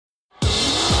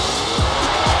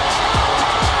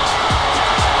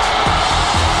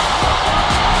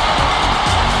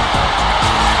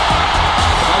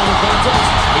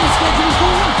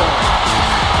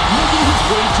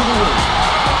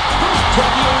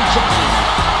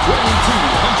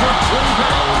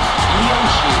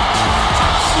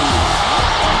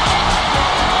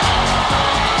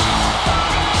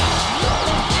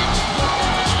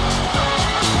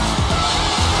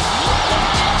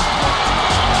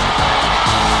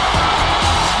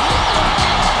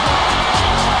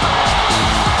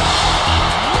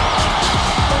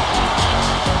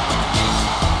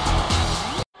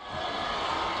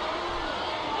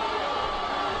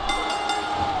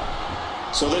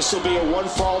This will be a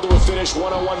one-fall to a finish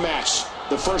one-on-one match.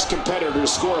 The first competitor to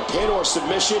score a pin or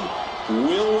submission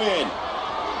will win.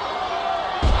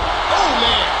 Oh,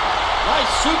 man. Nice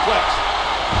suplex.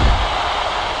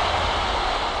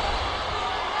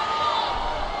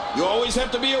 You always have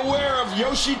to be aware of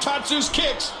Yoshi Tatsu's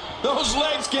kicks. Those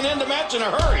legs can end a match in a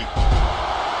hurry.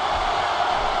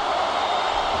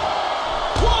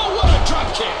 Whoa, what a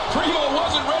drop kick. Primo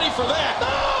wasn't ready for that.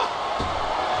 Ah!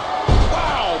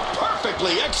 Wow,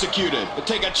 perfectly executed. To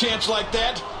take a chance like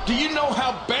that, do you know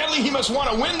how badly he must want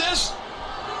to win this?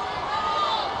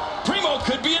 Primo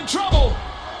could be in trouble.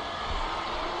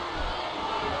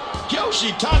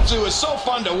 Yoshi Tatsu is so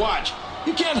fun to watch.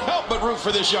 You can't help but root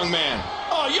for this young man.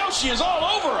 Oh, Yoshi is all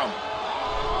over him.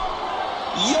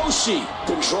 Yoshi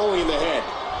controlling the head.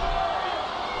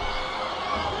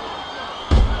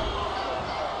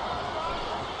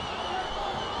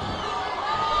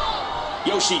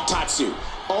 Yoshi Tatsu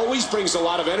always brings a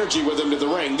lot of energy with him to the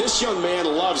ring. This young man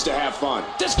loves to have fun.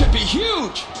 This could be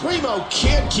huge. Primo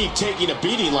can't keep taking a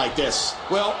beating like this.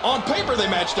 Well, on paper they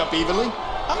matched up evenly.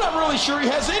 I'm not really sure he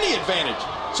has any advantage.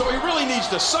 So he really needs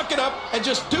to suck it up and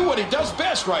just do what he does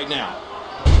best right now.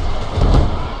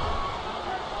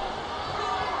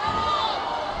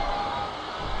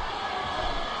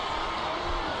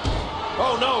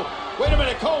 Oh, no. Wait a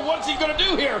minute, Cole. What's he going to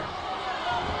do here?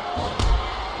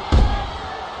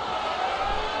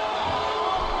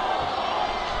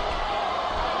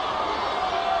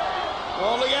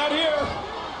 Oh, look out here.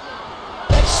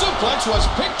 That suplex was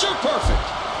picture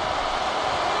perfect.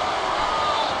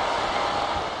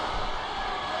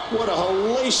 What a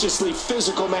hellaciously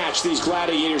physical match these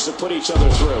gladiators have put each other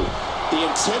through. The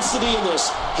intensity in this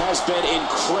has been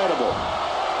incredible.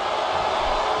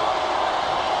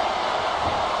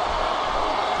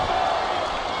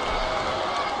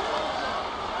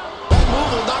 That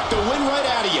move will knock the wind right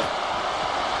out of you.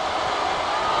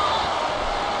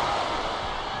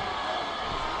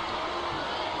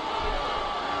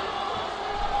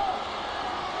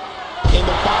 And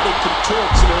the body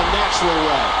contorts in a natural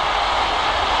way.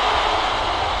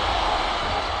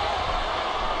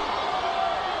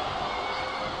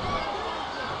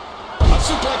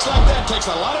 Suplex like that takes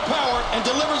a lot of power and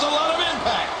delivers a lot of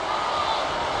impact.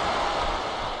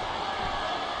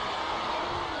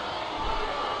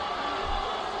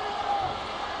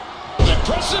 An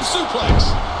impressive suplex.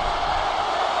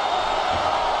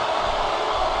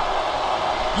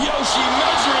 Yoshi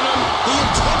measuring him. The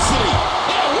intensity.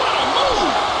 Yeah, what a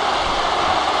move.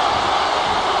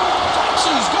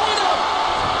 Tatsu's going up.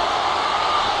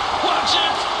 Watch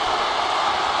it.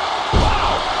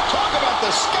 Wow, talk about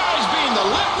the skies being the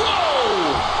limit. Whoa!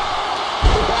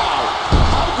 Wow,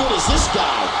 how good is this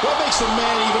guy? What makes a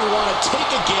man even want to take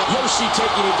a gamble? Yoshi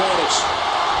taking advantage.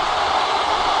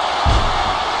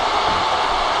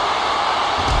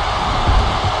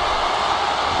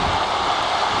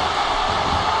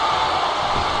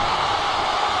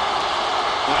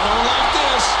 I don't like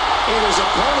this. And his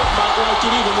opponent might like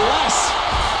it even less.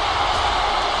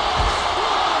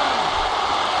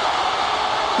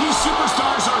 These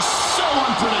superstars are so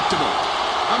unpredictable.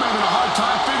 I'm having a hard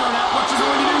time figuring out what they're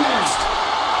going to do next.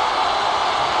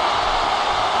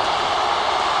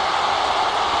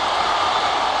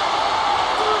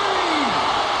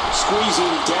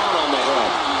 Squeezing down on the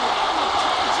head.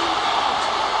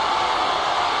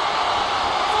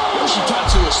 Yoshi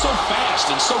Tatsu is so fast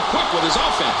and so quick with his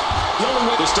offense. The only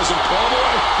way this doesn't call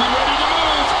boy, be ready to move.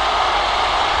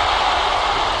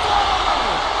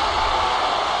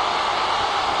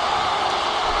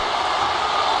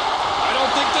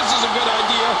 This is a good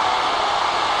idea.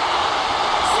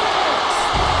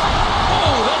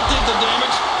 Oh, that did the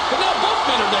damage. But now both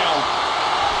men are down.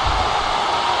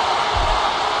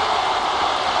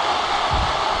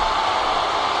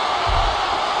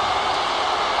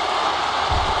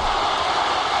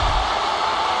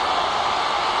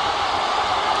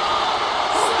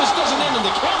 This doesn't end in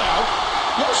the countout.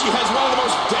 Yoshi has one of the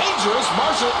most dangerous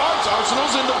martial arts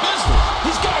arsenals in the business.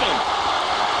 He's got him.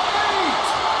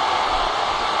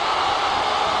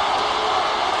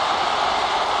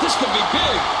 This could be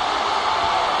big.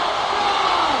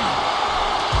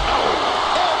 Oh,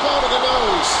 elbow to the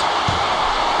nose.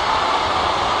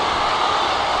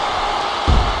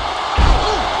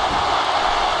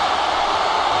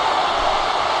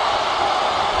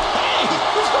 Hey,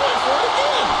 he's going for it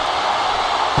again.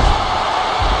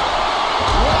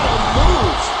 What a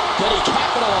move. Can he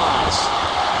capitalize?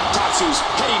 Tatsu's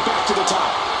heading back to the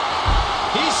top.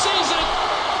 He sees it.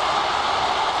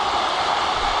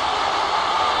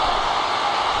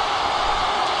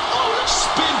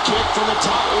 Spin kick from the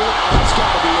top. Wow, that's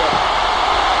got to be it.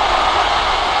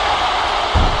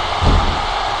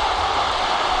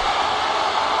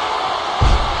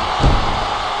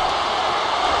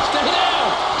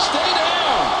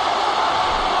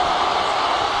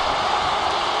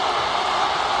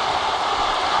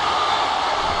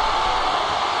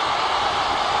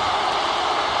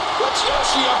 What's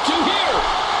Yoshi up to here?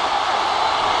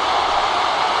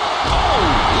 Oh,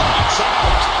 lights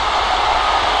out.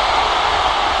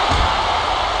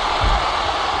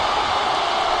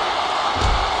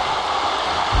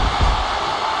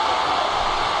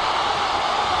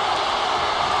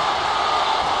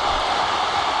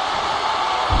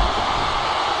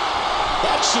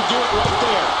 That should do it right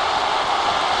there.